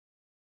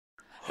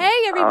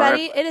Hey,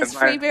 everybody. It is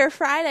Free Beer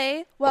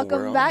Friday.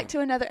 Welcome back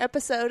to another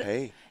episode.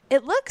 Hey.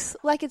 It looks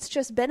like it's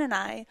just Ben and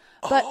I,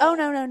 but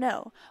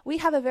no. We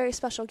have a very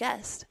special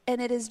guest,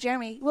 and it is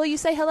Jeremy. Will you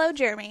say hello,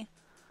 Jeremy?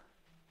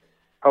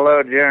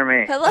 Hello,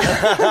 Jeremy. Hello.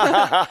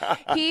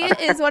 He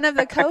is one of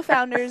the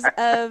co-founders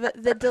of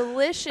the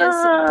delicious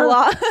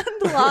blonde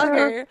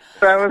lager.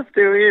 That was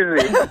too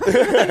easy.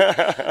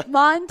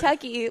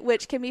 Montucky,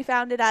 which can be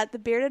found at the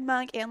Bearded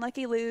Monk and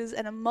Lucky Lou's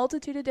and a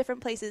multitude of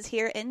different places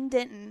here in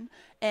Denton.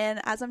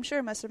 And as I'm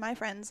sure most of my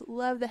friends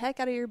love the heck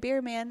out of your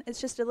beer, man. It's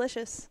just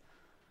delicious.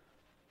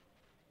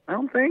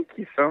 Well, thank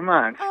you so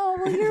much. Oh,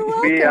 well, you're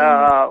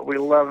welcome. We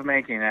love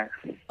making it.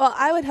 Well,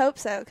 I would hope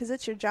so, because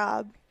it's your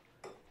job.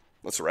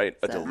 That's right.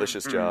 A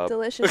delicious job.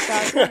 Delicious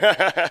job.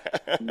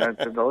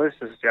 That's a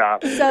delicious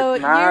job. So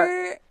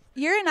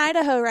you're in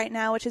Idaho right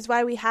now, which is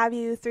why we have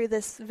you through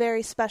this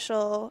very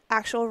special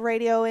actual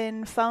radio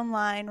in phone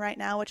line right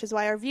now, which is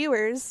why our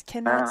viewers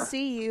cannot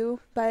see you,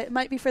 but it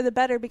might be for the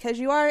better because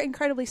you are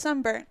incredibly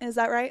sunburnt. Is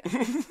that right?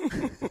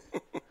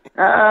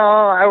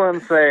 I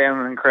wouldn't say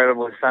I'm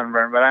incredibly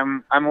sunburned, but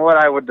I'm what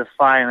I would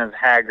define as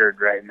haggard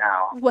right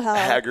now. Well,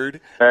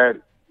 haggard.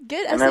 Good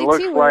and SAT it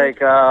looks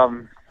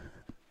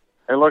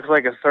word.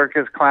 like a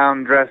circus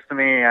clown dressed to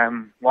me.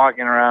 I'm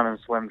walking around in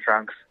swim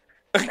trunks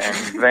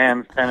and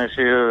Vans tennis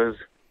shoes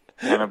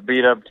and a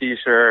beat up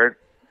T-shirt.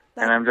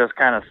 And I'm just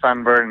kind of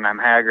sunburned and I'm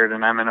haggard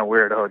and I'm in a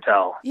weird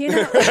hotel. You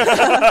know,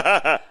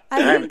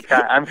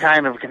 I'm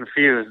kind of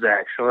confused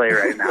actually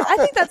right now. I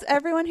think that's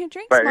everyone who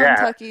drinks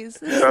Montuckies.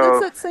 So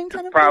it's that same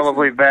kind of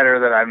probably person. better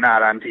that I'm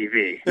not on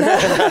TV.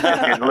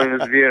 You'd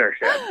lose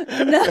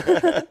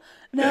viewership.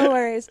 No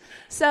worries.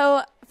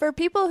 So for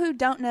people who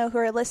don't know, who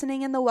are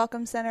listening in the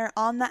Welcome Center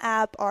on the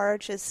app or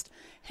just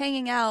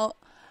hanging out,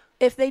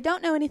 if they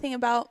don't know anything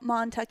about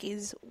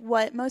Montuckies,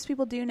 what most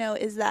people do know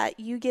is that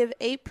you give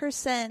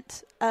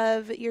 8%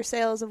 of your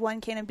sales of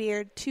one can of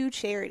beer to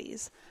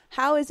charities.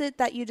 How is it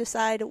that you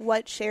decide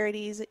what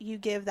charities you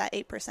give that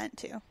 8%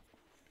 to?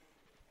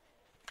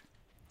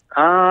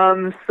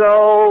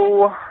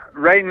 So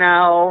right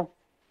now,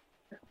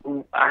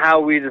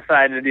 how we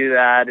decide to do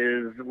that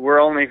is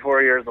we're only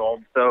 4 years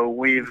old, so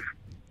we've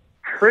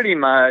pretty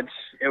much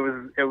it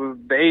was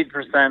the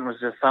 8% was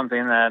just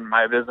something that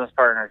my business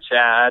partner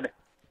Chad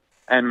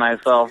and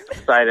myself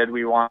decided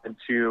we wanted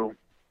to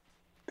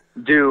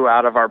do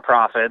out of our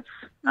profits,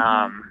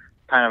 kind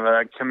of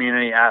a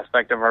community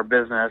aspect of our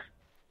business.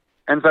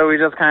 And so we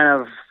just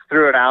kind of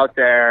threw it out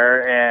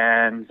there.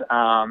 And,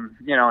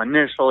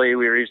 initially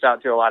we reached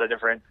out to a lot of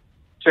different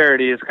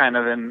charities kind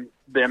of in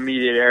the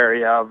immediate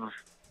area of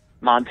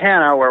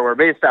Montana, where we're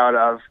based out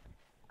of,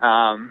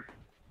 and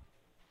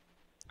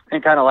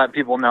kind of let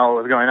people know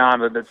what was going on.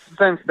 But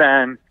since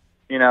then,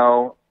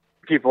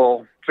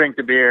 people drink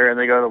the beer and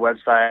they go to the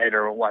website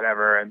or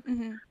whatever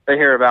and they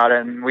hear about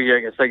it and we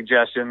get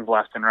suggestions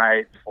left and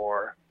right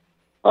for,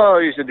 oh,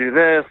 you should do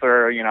this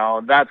or,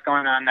 that's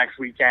going on next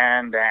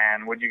weekend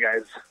and would you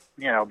guys,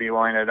 be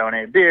willing to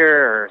donate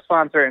beer or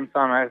sponsor it in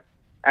some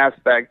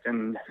aspect.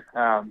 And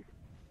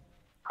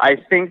I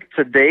think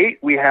to date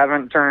we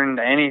haven't turned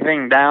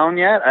anything down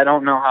yet. I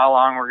don't know how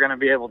long we're going to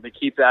be able to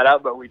keep that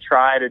up, but we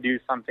try to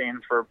do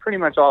something for pretty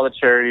much all the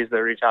charities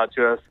that reach out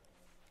to us.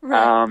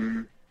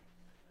 Right.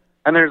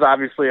 And there's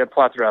obviously a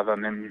plethora of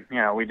them, and,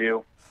 we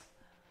do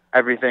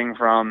everything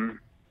from,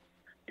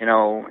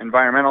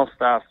 environmental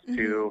stuff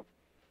to...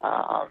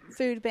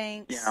 food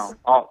banks.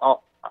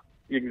 All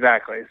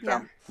exactly. So.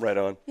 Yeah. Right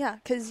on. Yeah,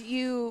 because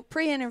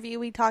pre-interview,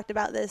 we talked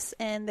about this,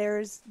 and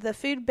there's the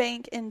food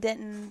bank in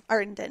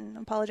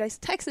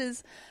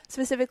Texas,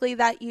 specifically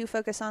that you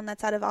focus on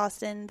that's out of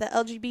Austin, the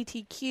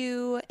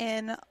LGBTQ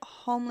and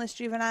homeless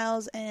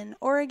juveniles in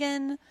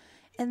Oregon.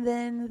 And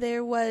then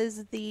there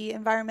was the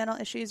environmental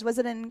issues. Was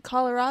it in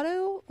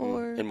Colorado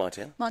or in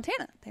Montana?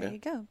 Montana. There you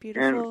go.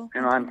 Beautiful.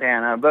 In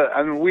Montana, but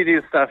I mean, we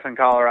do stuff in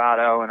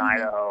Colorado and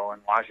Idaho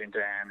and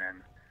Washington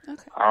and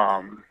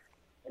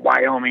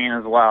Wyoming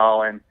as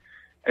well, and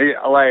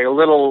like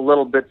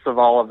little bits of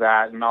all of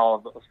that in all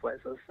of those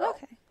places. So,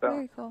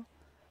 very cool.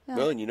 Yeah.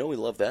 Well, and we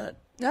love that.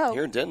 No.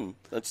 Here in Denton,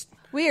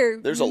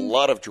 there's a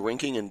lot of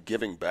drinking and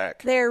giving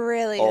back. There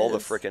really all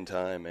is. the frickin'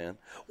 time, man.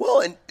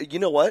 Well, and you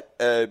know what?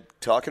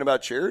 Talking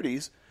about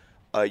charities,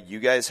 you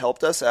guys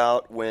helped us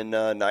out when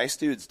Nice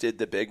Dudes did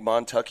the big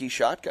Montucky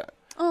shotgun.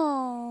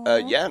 Oh.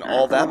 And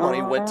all that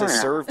money went to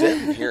serve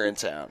Denton here in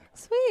town.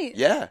 Sweet.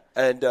 Yeah,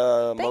 and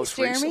most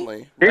Jeremy.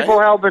 recently, people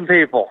helping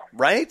people,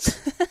 right?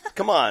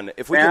 Come on,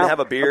 if we can have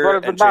a beer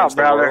and about, change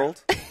the brother.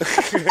 world.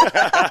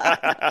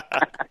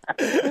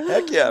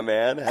 Heck yeah,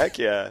 man! Heck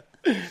yeah!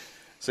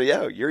 So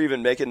yeah, you're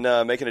even making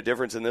a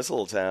difference in this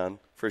little town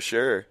for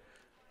sure.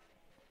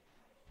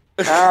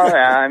 Oh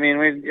yeah, I mean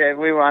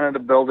we wanted to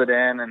build it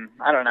in, and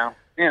I don't know,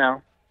 we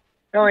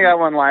only got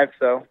one life,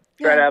 so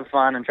try to have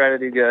fun and try to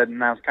do good,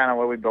 and that's kind of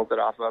what we built it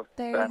off of.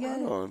 There you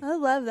go. I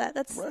love that.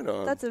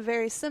 That's a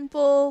very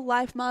simple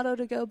life motto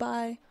to go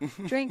by.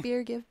 Drink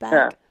beer, give back.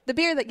 Yeah. The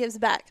beer that gives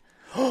back.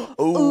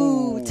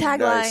 Ooh,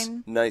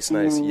 tagline. Nice.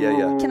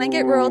 Yeah. Can I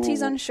get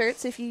royalties on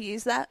shirts if you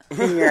use that?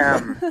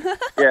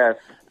 Yes.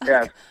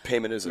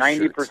 Payment is a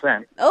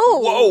 90%.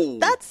 Oh, Whoa.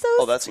 that's so.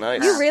 Oh, that's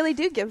nice. You really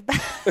do give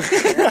back.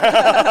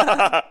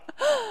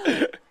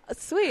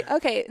 Sweet.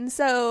 Okay, and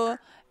so,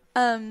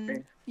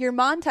 your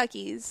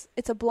Montucky's,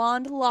 it's a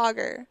blonde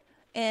lager,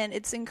 and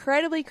it's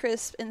incredibly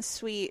crisp and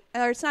sweet.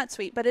 Or it's not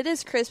sweet, but it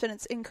is crisp and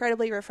it's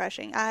incredibly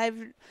refreshing. I've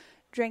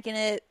drinking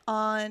it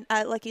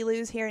at Lucky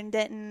Lou's here in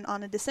Denton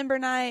on a December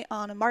night,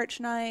 on a March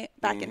night,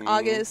 back in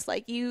August.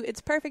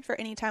 It's perfect for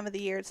any time of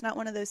the year. It's not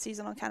one of those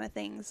seasonal kind of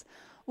things.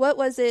 What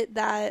was it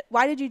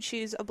why did you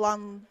choose a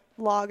blonde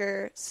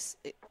lager?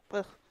 You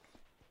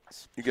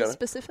got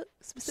it.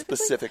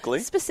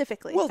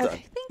 Specifically. Well done.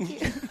 Okay,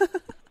 thank you.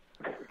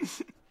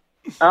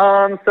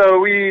 So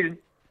we,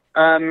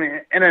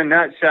 in a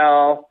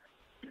nutshell,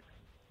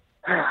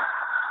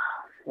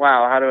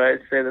 wow, how do I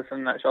say this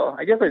in a nutshell?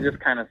 I guess I just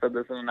kind of said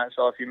this in a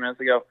nutshell a few minutes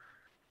ago.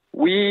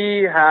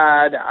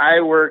 I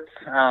worked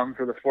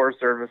for the Forest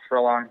Service for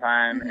a long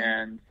time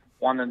and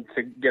wanted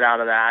to get out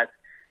of that.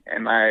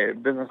 And my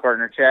business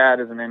partner, Chad,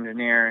 is an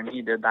engineer, and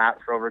he did that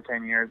for over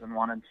 10 years and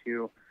wanted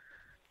to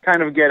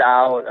kind of get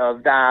out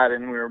of that.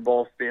 And we were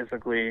both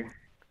basically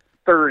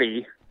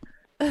 30.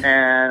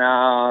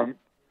 And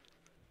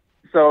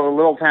so a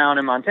little town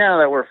in Montana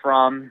that we're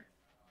from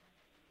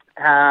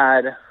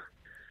had,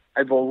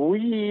 I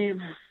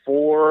believe,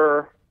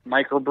 4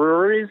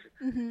 microbreweries.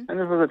 And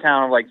this was a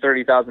town of like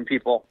 30,000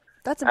 people.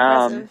 That's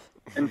impressive.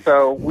 And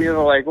so we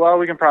were like, well,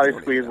 we can probably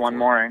squeeze one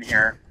more in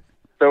here.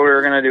 So we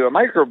were going to do a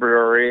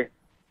microbrewery,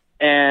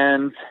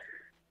 and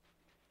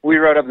we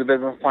wrote up the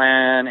business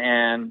plan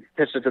and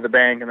pitched it to the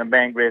bank, and the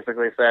bank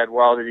basically said,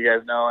 well, did you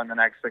guys know in the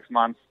next 6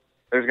 months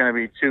there's going to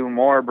be 2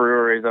 more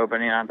breweries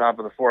opening on top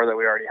of the 4 that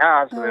we already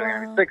have, so there's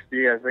going to be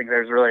 60. I think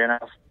there's really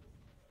enough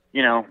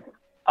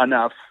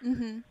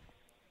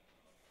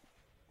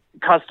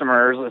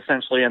customers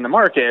essentially in the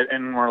market,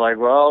 and we're like,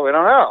 well, we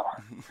don't know.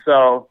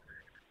 So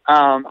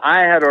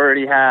I had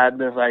already had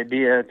this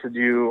idea to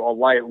do a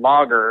light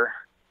lager,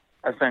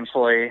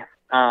 essentially,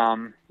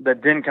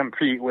 that didn't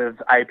compete with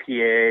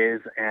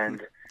IPAs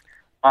and,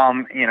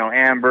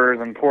 ambers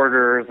and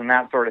porters and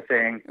that sort of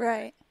thing.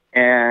 Right.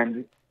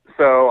 And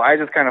so I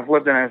just kind of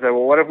flipped it and I said,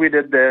 well, what if we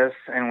did this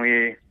and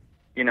we,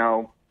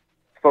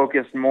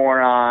 focused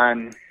more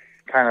on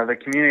kind of the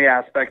community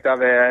aspect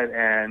of it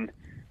and,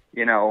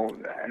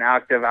 an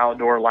active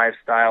outdoor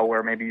lifestyle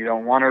where maybe you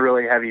don't want a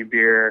really heavy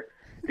beer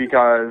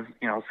because,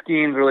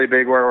 skiing's really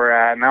big where we're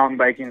at, mountain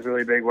biking's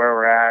really big where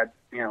we're at,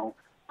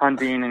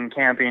 hunting and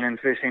camping and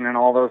fishing and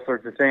all those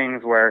sorts of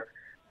things where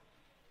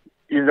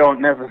you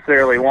don't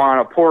necessarily want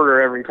a porter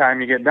every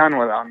time you get done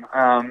with them.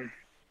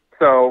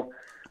 So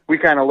we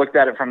kind of looked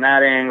at it from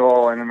that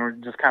angle, and then we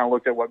just kind of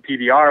looked at what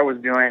PBR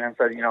was doing and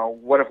said,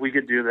 what if we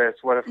could do this?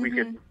 What if we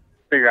could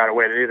figure out a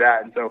way to do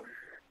that? And so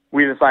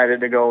we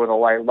decided to go with a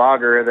light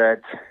lager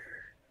that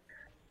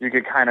you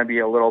could kind of be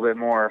a little bit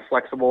more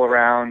flexible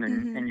around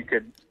and you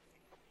could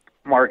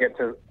market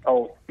to,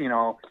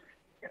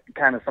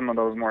 kind of some of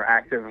those more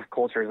active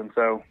cultures. And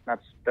so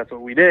that's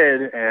what we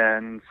did.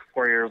 And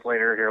 4 years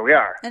later, here we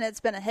are. And it's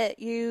been a hit.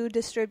 You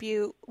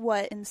distribute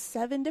in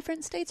 7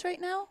 different states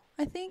right now,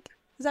 I think?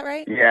 Is that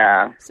right?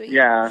 Yeah. Sweet.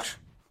 Yeah.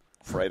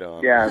 Right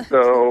on. Yeah.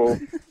 So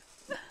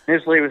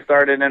initially we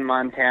started in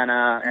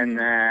Montana, and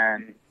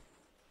then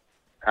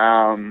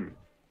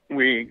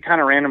we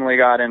kind of randomly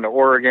got into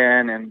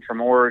Oregon, and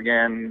from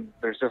Oregon,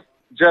 there's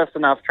just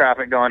enough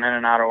traffic going in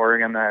and out of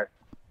Oregon that,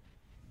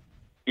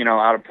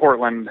 out of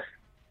Portland,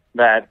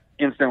 that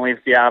instantly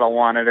Seattle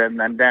wanted it, and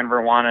then Denver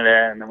wanted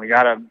it, and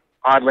then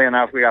oddly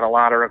enough, we got a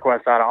lot of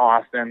requests out of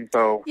Austin,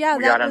 so we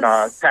got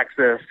into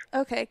Texas.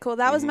 Okay, cool.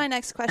 That was my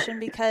next question,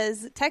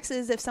 because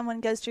Texas, if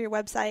someone goes to your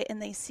website and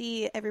they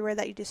see everywhere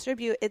that you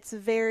distribute, it's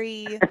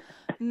very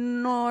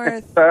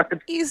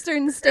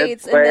northeastern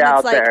states, and then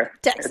it's like there.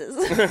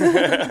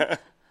 Texas.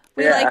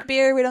 We like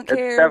beer, we don't care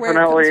where it comes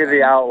from. It's definitely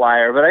the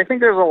outlier, but I think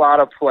there's a lot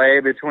of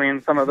play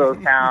between some of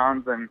those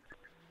towns, and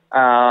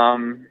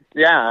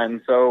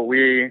and so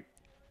we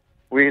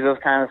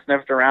just kind of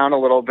sniffed around a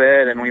little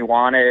bit, and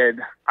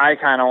I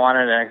kind of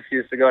wanted an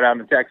excuse to go down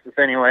to Texas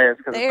anyways,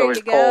 because it's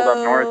always cold up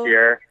north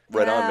here.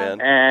 Right on,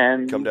 man.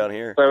 And come down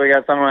here. So we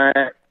got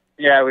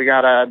we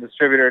got a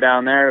distributor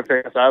down there to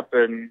pick us up,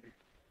 and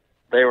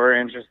they were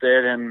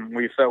interested, and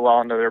we fit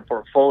well into their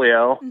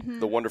portfolio.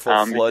 The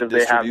wonderful Flood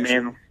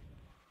distribution.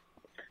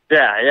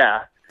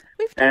 Yeah.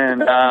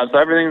 And so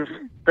everything's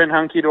been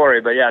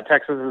hunky-dory, but yeah,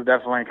 Texas is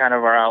definitely kind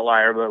of our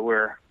outlier, but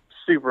we're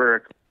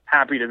super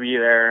happy to be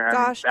there.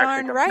 Gosh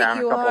darn right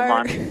you are.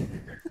 Months.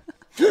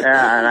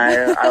 Yeah,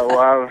 and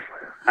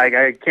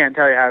I can't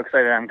tell you how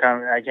excited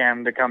I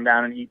am to come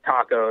down and eat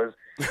tacos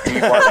and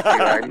eat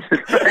barbecue.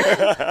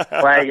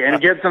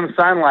 And get some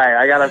sunlight.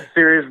 I got a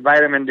serious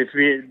vitamin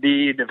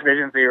D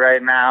deficiency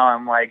right now.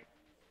 I'm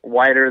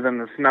whiter than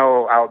the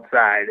snow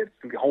outside. It's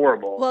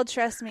horrible. Well,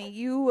 trust me,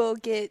 you will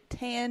get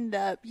tanned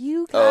up.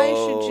 You guys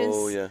should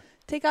just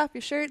take off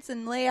your shirts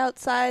and lay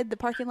outside the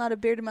parking lot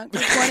of Bearded Monk for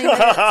 20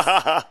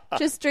 minutes.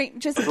 Just drink.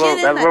 Just get in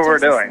that. That's what we're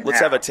Texas doing. Let's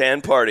Yeah. have a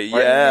tan party.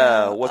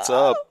 Yeah. What's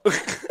up?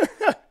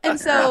 And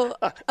so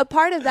a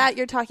part of that,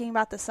 you're talking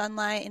about the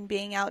sunlight and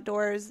being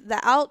outdoors, the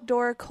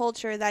outdoor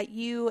culture that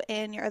you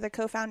and your other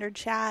co-founder,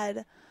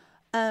 Chad,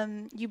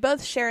 you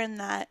both share in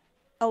that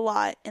a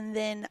lot. And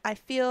then I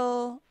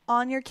feel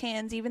on your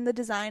cans, even the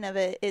design of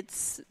it,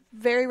 it's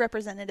very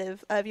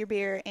representative of your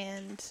beer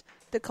and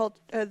the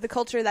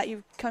culture that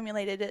you've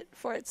accumulated it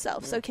for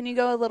itself. So can you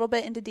go a little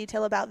bit into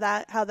detail about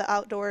that, how the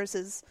outdoors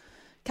is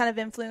kind of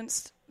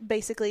influenced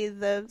basically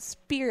the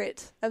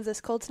spirit of this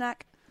cold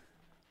snack?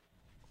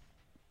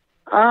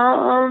 Yeah,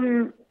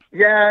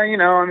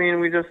 I mean,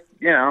 we just,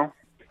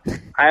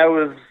 I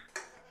was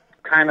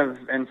kind of,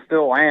 and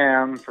still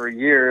am for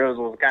years,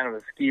 was kind of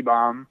a ski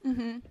bum.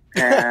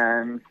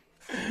 And,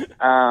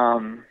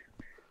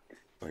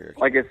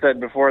 like I said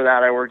before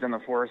that, I worked in the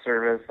Forest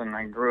Service, and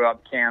I grew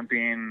up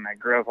camping. I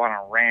grew up on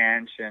a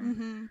ranch,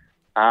 and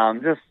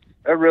just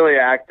a really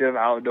active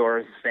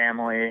outdoors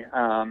family.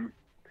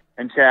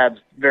 And Chad's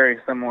very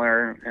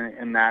similar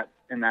in that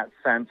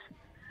sense.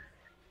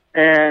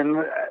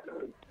 And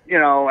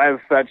as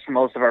such,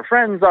 most of our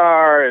friends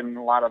are, and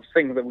a lot of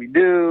things that we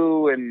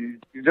do.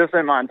 And just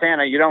in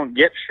Montana, you don't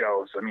get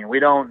shows. I mean, we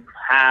don't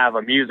have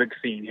a music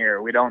scene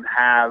here. We don't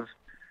have,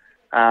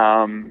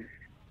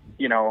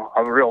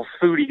 a real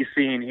foodie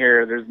scene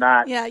here. There's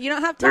not. Yeah, you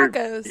don't have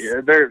tacos.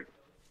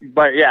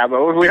 But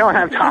we don't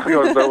have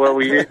tacos. But what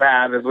we do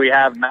have is we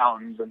have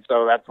mountains, and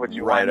so that's what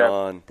you Right wind up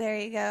on. There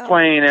you go.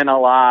 playing in a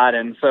lot.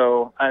 And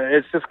so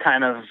it's just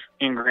kind of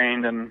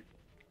ingrained in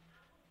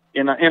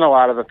a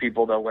lot of the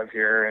people that live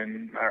here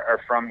and are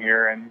from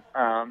here, and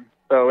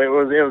so it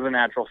was a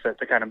natural fit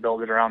to kind of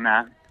build it around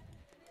that.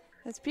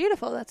 That's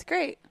beautiful. That's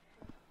great.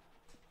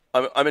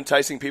 I'm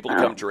enticing people to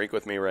come drink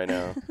with me right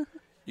now.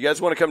 You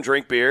guys want to come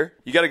drink beer?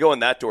 You got to go in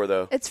that door,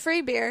 though. It's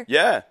free beer.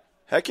 Yeah.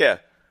 Heck yeah.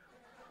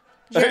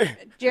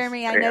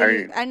 Jeremy,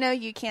 I know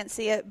you can't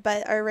see it,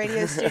 but our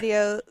radio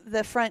studio,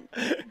 the front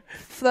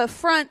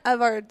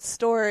of our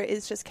store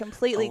is just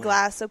completely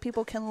glass, so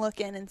people can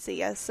look in and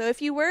see us. So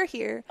if you were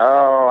here,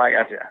 I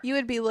got you. You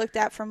would be looked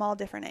at from all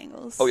different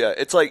angles. Oh yeah,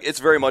 it's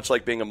very much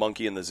like being a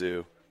monkey in the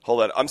zoo.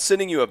 Hold on, I'm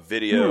sending you a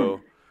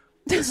video.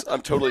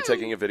 I'm totally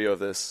taking a video of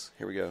this.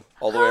 Here we go,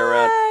 all the way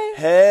around.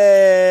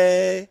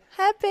 Hey,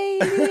 baby.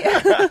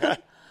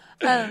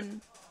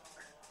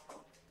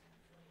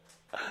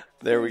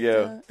 There we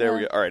go.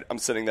 All right, I'm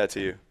sending that to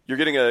you. You're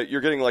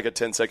getting like a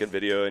 10-second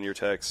video in your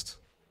text.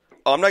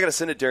 Oh, I'm not going to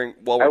send it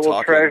while we're talking. I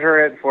will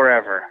treasure it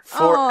forever.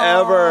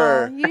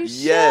 Forever. Aww, you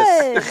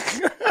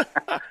yes.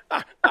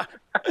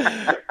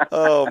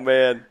 Oh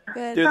man,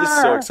 Good. dude, this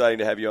is so exciting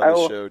to have you on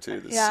the show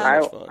too. This is so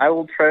much fun. I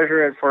will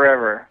treasure it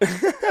forever.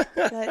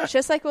 Good.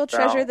 Just like we'll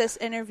treasure this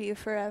interview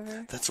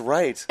forever. That's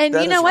right. And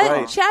that you know what?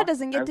 Right. Chad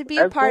doesn't get to be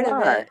a part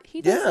of it.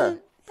 He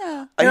doesn't.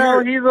 Yeah.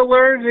 He's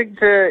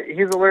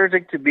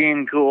allergic to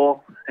being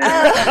cool.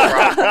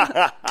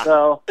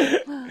 So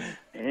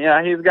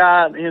yeah, he's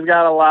got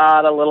a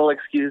lot of little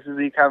excuses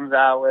he comes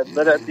out with,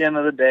 but at the end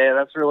of the day,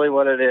 that's really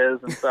what it is.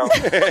 And so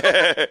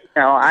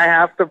I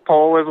have to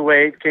pull his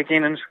weight,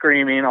 kicking and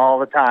screaming all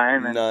the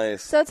time. And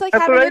nice. So it's like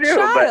that's having what I a do,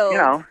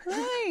 child. but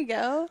There you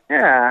go.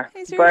 Yeah,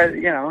 but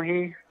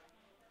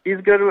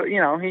he's good with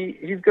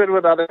he's good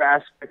with other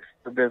aspects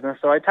of the business,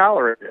 so I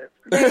tolerate it.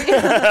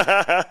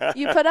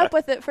 You put up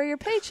with it for your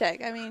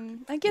paycheck. I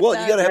mean, I get that.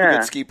 Well, you got to have a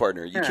good ski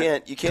partner. You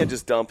can't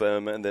just dump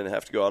him and then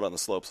have to go out on the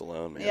slopes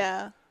alone, man.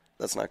 Yeah.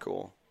 That's not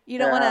cool. You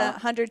don't want a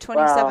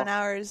 127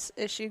 hours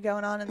issue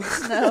going on in the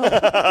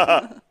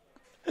snow.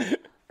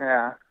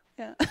 Yeah.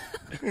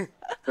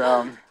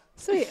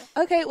 Sweet.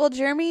 Okay, well,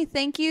 Jeremy,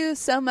 thank you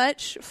so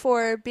much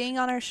for being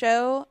on our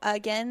show.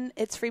 Again,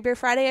 it's Free Beer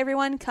Friday,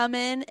 everyone. Come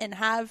in and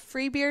have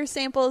free beer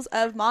samples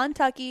of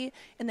Montucky,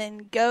 and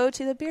then go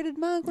to the Bearded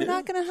Monk. We're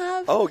not going to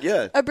have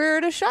a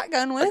brewer to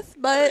shotgun with,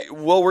 but...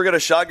 Well, we're going to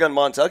shotgun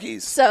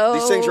Montuckies. So...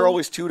 These things are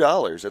always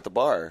 $2 at the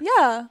bar.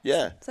 Yeah.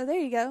 Yeah. So there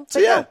you go. So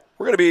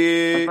we're going to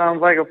be... That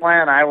sounds like a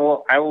plan. I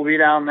will be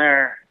down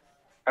there.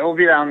 I will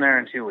be down there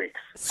in 2 weeks.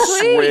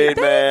 Sweet, man.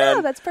 There you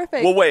go. That's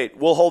perfect. Well, wait.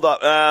 We'll hold off.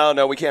 Oh,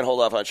 no, we can't hold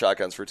off on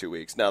shotguns for 2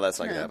 weeks. No, that's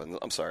not going to happen.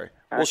 I'm sorry.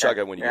 We'll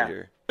shotgun when you get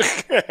here.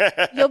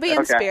 You'll be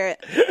in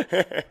spirit.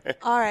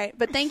 All right.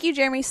 But thank you,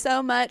 Jeremy,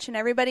 so much. And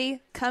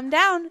everybody, come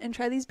down and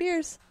try these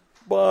beers.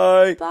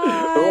 Bye.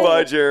 Bye.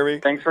 Bye,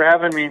 Jeremy. Thanks for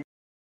having me.